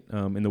 right?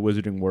 In the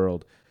Wizarding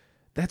World.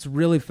 That's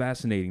really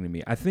fascinating to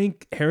me. I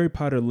think Harry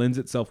Potter lends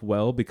itself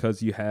well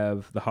because you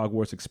have the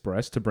Hogwarts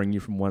Express to bring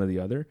you from one to the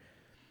other.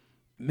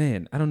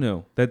 Man, I don't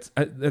know. That's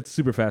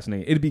super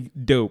fascinating. It'd be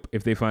dope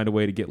if they find a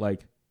way to get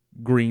like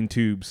green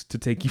tubes to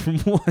take you from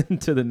one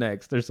to the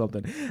next or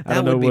something.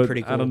 That would be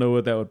pretty cool. I don't know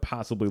what that would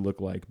possibly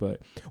look like,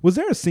 but was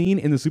there a scene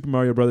in the Super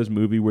Mario Brothers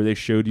movie where they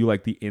showed you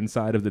like the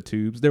inside of the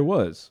tubes? There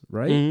was,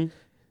 right?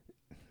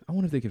 I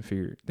wonder if they can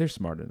figure. They're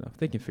smart enough.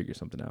 They can figure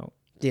something out.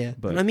 Yeah,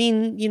 but I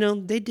mean, you know,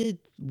 they did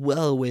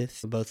well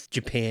with both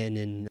Japan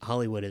and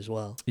Hollywood as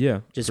well. Yeah,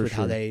 just with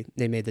how they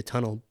made the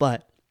tunnel.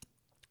 But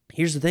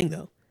here's the thing,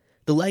 though.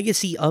 The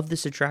legacy of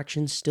this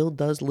attraction still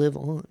does live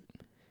on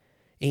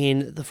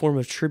in the form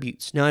of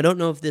tributes. Now, I don't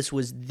know if this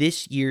was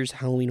this year's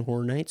Halloween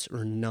Horror Nights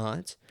or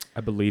not.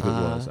 I believe it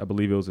was. I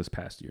believe it was this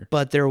past year.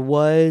 But there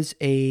was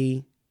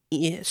a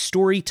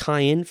story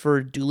tie-in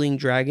for Dueling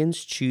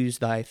Dragons, Choose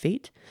Thy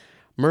Fate.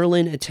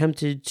 Merlin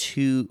attempted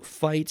to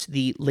fight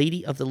the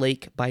Lady of the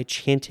Lake by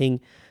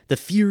chanting the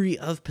fury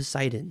of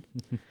Poseidon.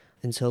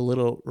 And so a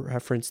little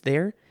reference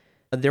there.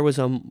 There was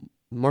a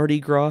Mardi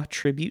Gras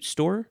tribute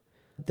store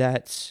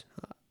that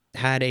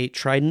had a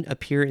trident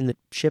appear in the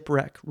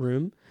shipwreck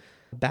room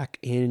back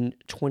in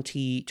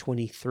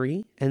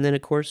 2023. And then,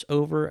 of course,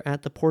 over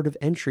at the port of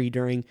entry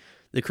during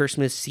the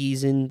Christmas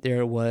season,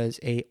 there was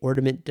a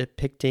ornament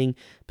depicting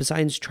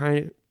Poseidon's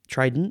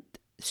trident,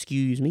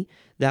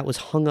 that was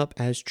hung up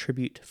as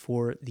tribute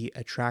for the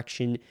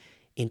attraction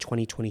in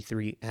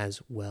 2023 as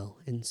well.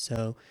 And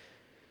so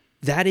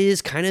that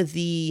is kind of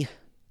the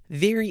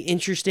very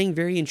interesting,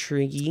 very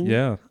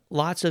intriguing,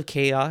 lots of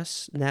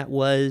chaos that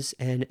was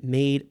and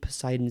made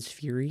Poseidon's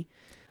Fury.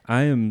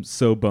 I am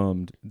so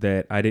bummed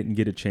that I didn't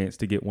get a chance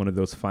to get one of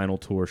those final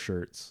tour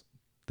shirts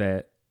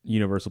that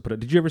Universal put out.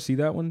 Did you ever see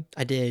that one?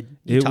 I did.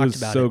 It was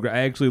so great. I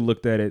actually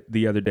looked at it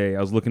the other day.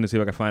 I was looking to see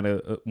if I could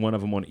find one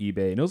of them on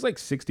eBay, and it was like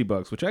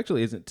 $60, which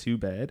actually isn't too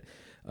bad.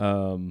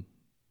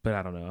 But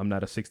I don't know. I'm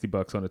not a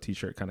 $60 on a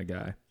t-shirt kind of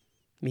guy.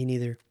 Me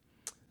neither.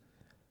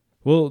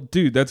 Well,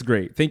 dude, that's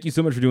great. Thank you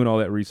so much for doing all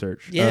that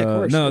research. Yeah, of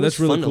course. No,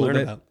 that's really fun cool. to learn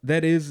about.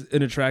 That is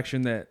an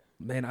attraction that,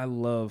 man, I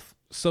love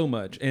so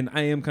much, and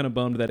I am kind of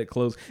bummed that it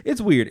closed.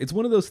 It's weird. It's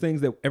one of those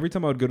things that every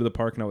time I would go to the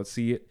park and I would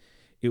see it,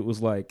 it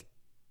was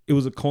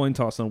a coin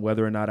toss on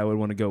whether or not I would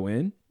want to go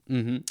in.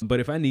 Mm-hmm. But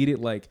if I needed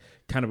like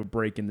kind of a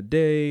break in the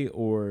day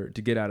or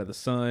to get out of the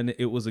sun,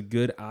 it was a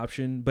good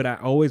option. But I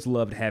always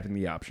loved having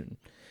the option.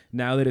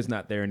 Now that it's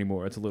not there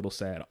anymore, it's a little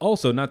sad.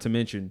 Also, not to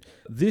mention,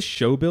 this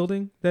show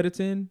building that it's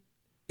in,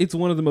 it's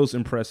one of the most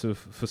impressive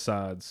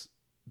facades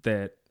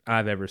that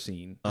I've ever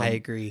seen. I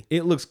agree.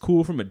 It looks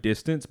cool from a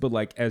distance, but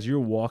like as you're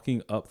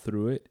walking up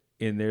through it,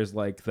 and there's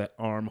like that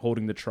arm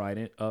holding the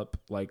trident up,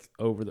 like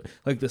over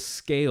the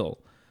scale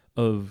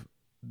of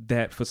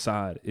that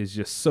facade is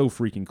just so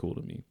freaking cool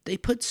to me. They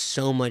put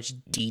so much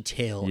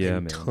detail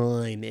and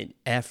time and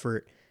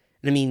effort.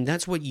 And I mean,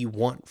 that's what you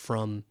want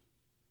from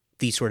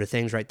these sort of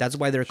things, right? That's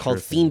why they're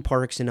called theme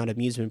parks and not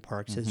amusement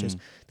parks. It's just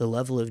the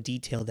level of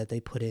detail that they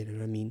put in.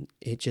 And I mean,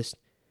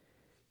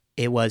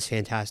 it was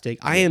fantastic.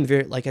 I am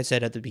very, like I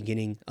said at the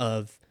beginning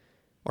of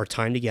our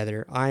time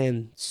together, I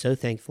am so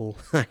thankful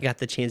I got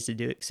the chance to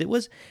do it,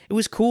 because it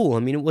was cool. I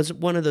mean, it was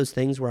one of those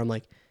things where I'm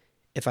like,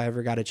 if I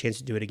ever got a chance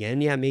to do it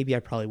again, yeah, maybe I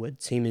probably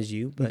would, same as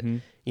you. But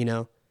you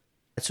know,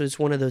 so it's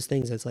one of those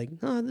things that's like,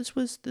 no, this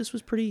was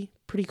pretty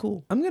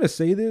cool. I'm gonna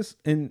say this,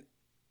 and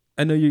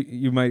I know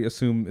you might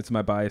assume it's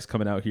my bias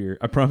coming out here.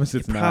 I promise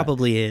it's not.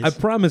 Probably is. I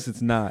promise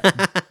it's not.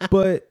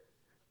 But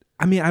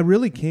I mean, I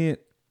really can't.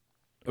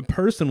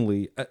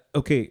 Personally,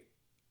 okay,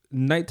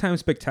 nighttime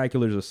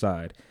spectaculars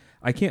aside,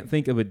 I can't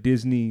think of a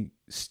Disney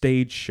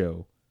stage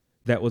show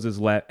that was as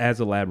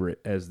elaborate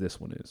as this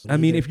one is. I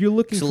mean, if you're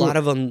looking for... a lot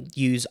of them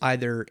use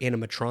either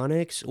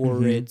animatronics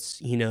or it's,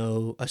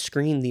 a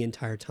screen the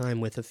entire time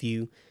with a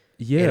few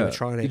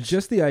animatronics.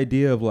 Just the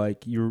idea of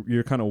like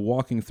you're kind of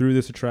walking through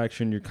this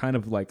attraction, you're kind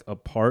of like a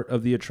part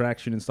of the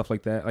attraction and stuff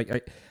like that.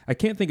 Like I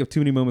can't think of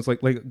too many moments like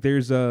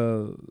there's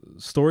a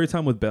story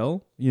time with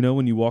Belle,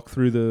 when you walk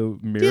through the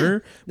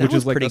mirror, which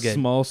is like a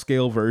small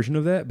scale version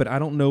of that, but I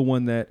don't know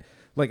one that,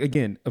 like,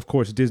 again, of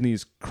course,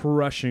 Disney's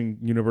crushing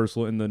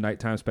Universal in the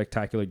nighttime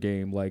spectacular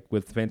game, like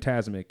with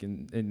Fantasmic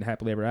and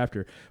Happily Ever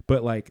After.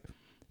 But like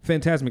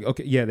Fantasmic,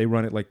 okay, yeah, they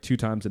run it like 2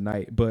 times a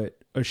night, but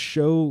a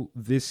show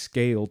this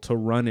scale to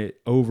run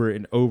it over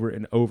and over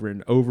and over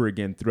and over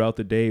again throughout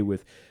the day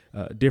with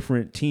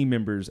different team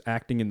members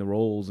acting in the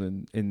roles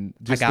and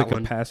just the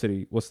capacity.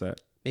 One. What's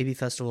that? Maybe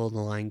Festival of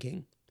the Lion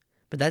King.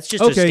 But that's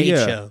just a stage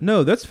show.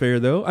 No, that's fair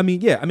though. I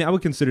mean, I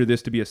would consider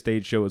this to be a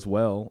stage show as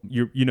well.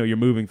 You're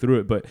moving through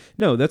it, but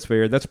no, that's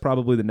fair. That's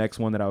probably the next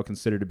one that I would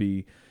consider to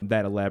be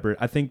that elaborate.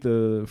 I think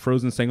the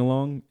Frozen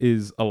sing-along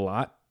is a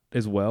lot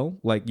as well.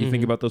 Like you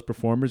think about those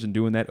performers and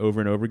doing that over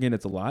and over again,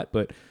 it's a lot,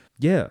 but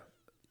yeah.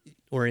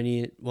 Or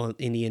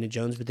Indiana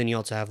Jones, but then you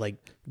also have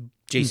like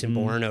Jason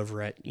Bourne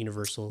over at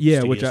Universal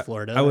Studios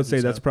Florida. I would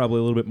say that's probably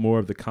a little bit more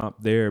of the comp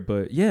there,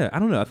 but yeah, I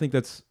don't know. I think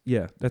that's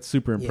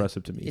super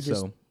impressive to me.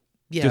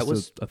 It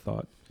was a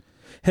thought.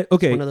 Hey,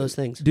 okay, it's one of those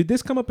things. Did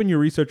this come up in your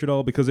research at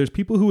all? Because there's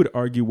people who would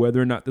argue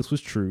whether or not this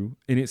was true,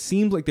 and it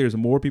seems like there's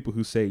more people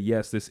who say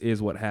yes, this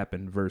is what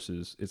happened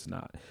versus it's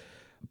not.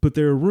 But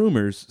there are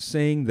rumors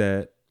saying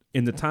that,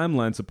 and the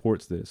timeline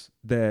supports this,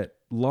 that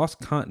Lost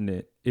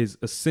Continent is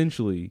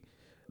essentially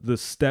the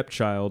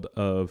stepchild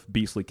of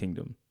Beastly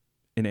Kingdom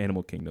and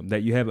Animal Kingdom.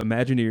 That you have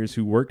Imagineers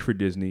who worked for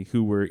Disney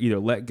who were either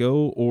let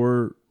go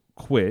or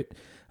quit.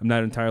 I'm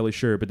not entirely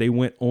sure, but they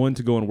went on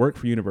to go and work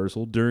for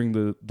Universal during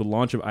the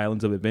launch of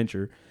Islands of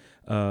Adventure.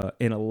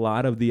 And a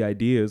lot of the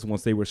ideas,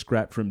 once they were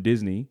scrapped from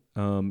Disney,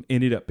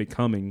 ended up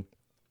becoming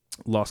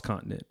Lost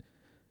Continent.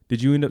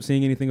 Did you end up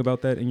seeing anything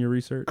about that in your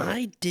research?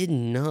 I did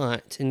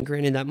not. And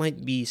granted, that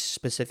might be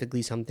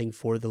specifically something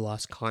for the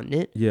Lost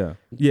Continent. Yeah,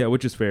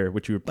 which is fair.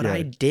 But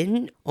I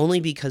didn't, only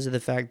because of the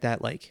fact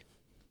that, like,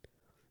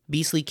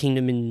 Beastly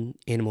Kingdom and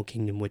Animal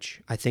Kingdom,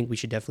 which I think we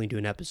should definitely do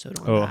an episode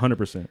on. Oh,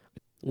 100%.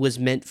 Was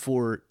meant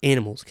for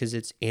animals because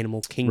it's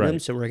Animal Kingdom,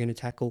 right. So we're going to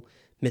tackle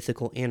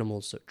mythical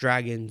animals, so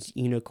dragons,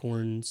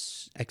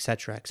 unicorns,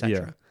 etc., etc.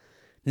 Yeah.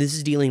 This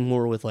is dealing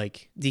more with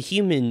like the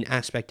human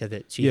aspect of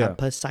it. So you have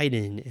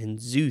Poseidon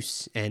and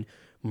Zeus and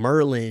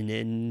Merlin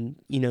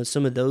and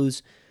some of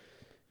those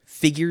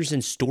figures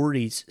and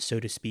stories, so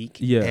to speak.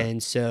 Yeah.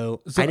 And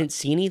so I didn't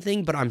see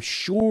anything, but I am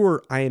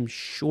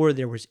sure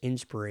there was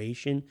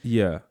inspiration.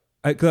 Yeah.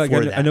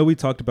 I know we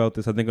talked about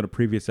this, I think, on a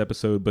previous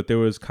episode, but there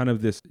was kind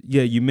of this,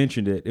 you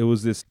mentioned it. It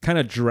was this kind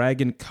of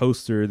dragon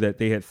coaster that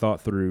they had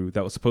thought through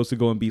that was supposed to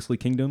go in Beastly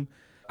Kingdom.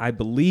 I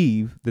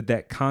believe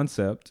that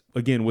concept,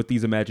 again, with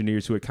these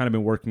Imagineers who had kind of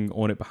been working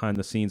on it behind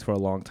the scenes for a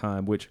long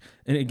time,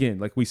 and again,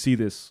 like we see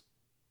this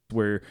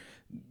where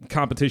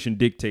competition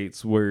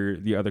dictates where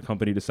the other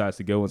company decides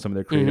to go in some of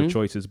their creative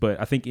choices. But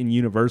I think in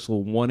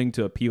Universal, wanting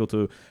to appeal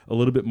to a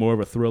little bit more of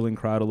a thrilling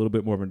crowd, a little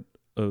bit more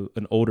of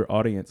an older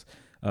audience,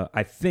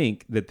 I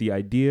think that the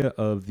idea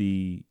of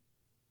the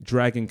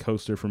dragon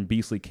coaster from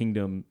Beastly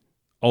Kingdom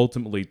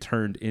ultimately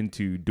turned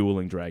into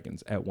dueling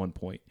dragons at one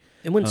point.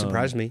 It wouldn't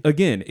surprise me.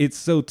 Again, it's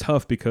so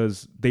tough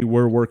because they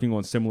were working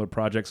on similar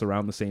projects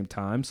around the same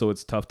time, so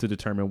it's tough to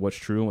determine what's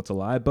true and what's a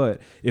lie.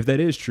 But if that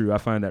is true, I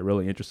find that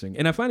really interesting.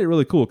 And I find it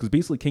really cool because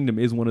Beastly Kingdom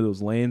is one of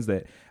those lands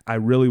that I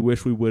really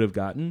wish we would have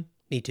gotten.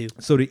 Me too.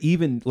 So to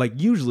even, like,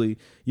 usually,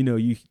 you know,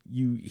 you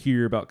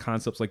hear about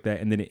concepts like that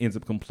and then it ends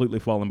up completely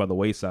falling by the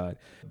wayside.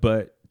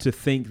 But to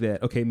think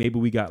that, okay, maybe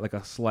we got like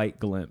a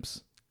slight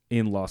glimpse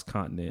in Lost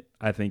Continent,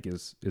 I think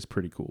is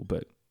pretty cool.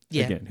 But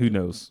again, who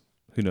knows?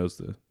 Who knows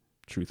the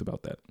truth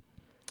about that?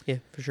 Yeah,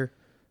 for sure.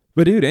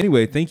 But dude,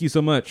 anyway, thank you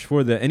so much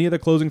for any other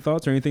closing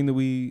thoughts or anything that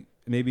we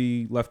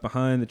maybe left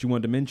behind that you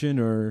wanted to mention?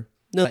 Or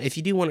no, if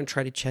you do want to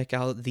try to check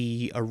out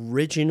the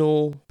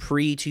original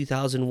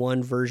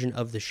pre-2001 version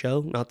of the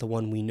show, not the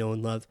one we know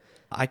and love,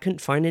 I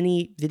couldn't find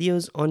any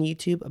videos on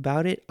YouTube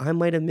about it. I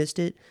might have missed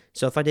it.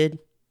 So if I did,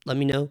 let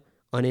me know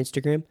on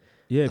Instagram.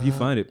 Yeah, if you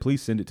find it,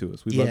 please send it to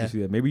us. We'd love to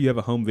see that. Maybe you have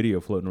a home video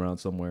floating around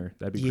somewhere.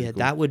 That'd be pretty cool.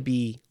 That would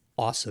be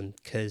awesome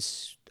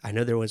because I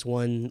know there was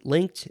one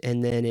linked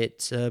and then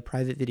it's a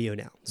private video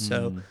now.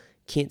 So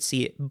can't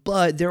see it.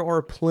 But there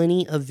are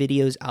plenty of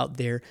videos out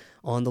there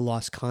on the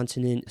Lost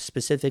Continent,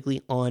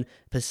 specifically on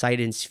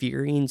Poseidon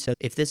Spherine. So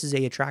if this is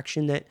a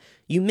attraction that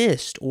you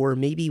missed, or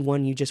maybe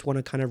one you just want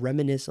to kind of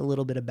reminisce a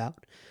little bit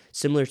about,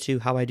 similar to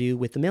how I do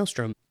with the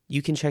Maelstrom,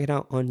 you can check it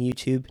out on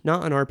YouTube.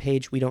 Not on our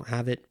page. We don't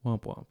have it.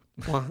 Womp womp.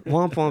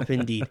 Womp womp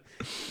indeed.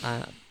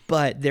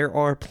 But there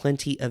are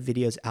plenty of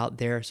videos out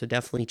there, so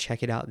definitely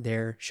check it out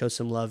there. Show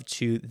some love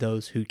to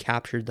those who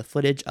captured the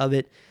footage of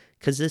it,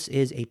 because this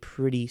is a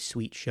pretty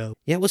sweet show.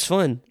 Yeah, it was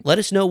fun. Let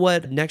us know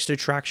what next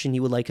attraction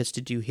you would like us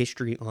to do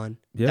history on.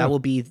 Yeah. That will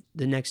be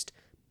the next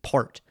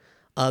part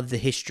of the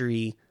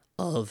history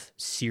of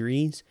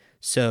series.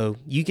 So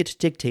you get to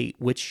dictate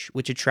which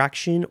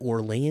attraction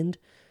or land,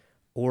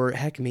 or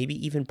heck, maybe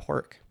even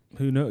park.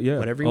 Who knows? Yeah,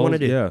 Whatever you want to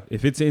do. Yeah,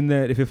 if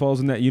it falls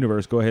in that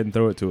universe, go ahead and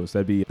throw it to us.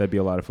 That'd be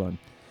a lot of fun.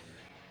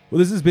 Well,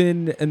 this has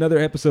been another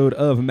episode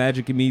of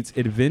Magic Meets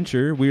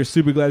Adventure. We are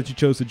super glad that you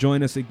chose to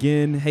join us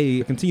again.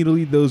 Hey, continue to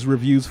leave those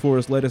reviews for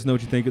us. Let us know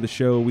what you think of the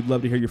show. We'd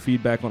love to hear your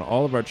feedback on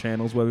all of our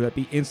channels, whether that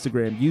be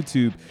Instagram,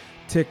 YouTube,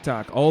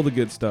 TikTok, all the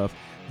good stuff.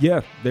 Yeah,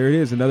 there it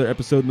is, another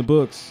episode in the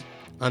books.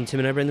 I'm Tim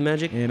and I bring the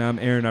magic. And I'm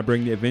Aaron. I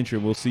bring the adventure.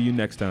 We'll see you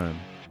next time.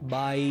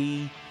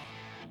 Bye.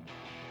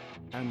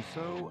 And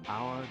so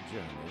our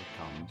journey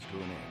comes to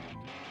an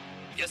end.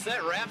 Guess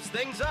that wraps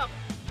things up.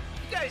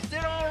 You guys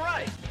did all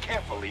right.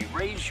 Carefully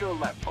raise your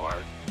left bar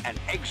and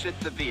exit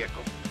the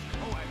vehicle.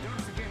 Oh, and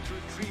don't forget to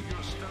retrieve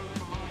your stolen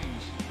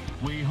belongings.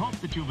 We hope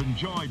that you've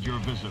enjoyed your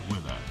visit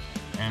with us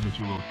and that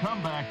you will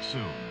come back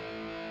soon.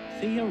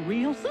 See you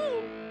real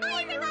soon.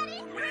 Bye,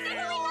 everybody. We really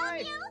love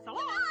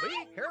you.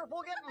 Be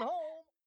careful getting home.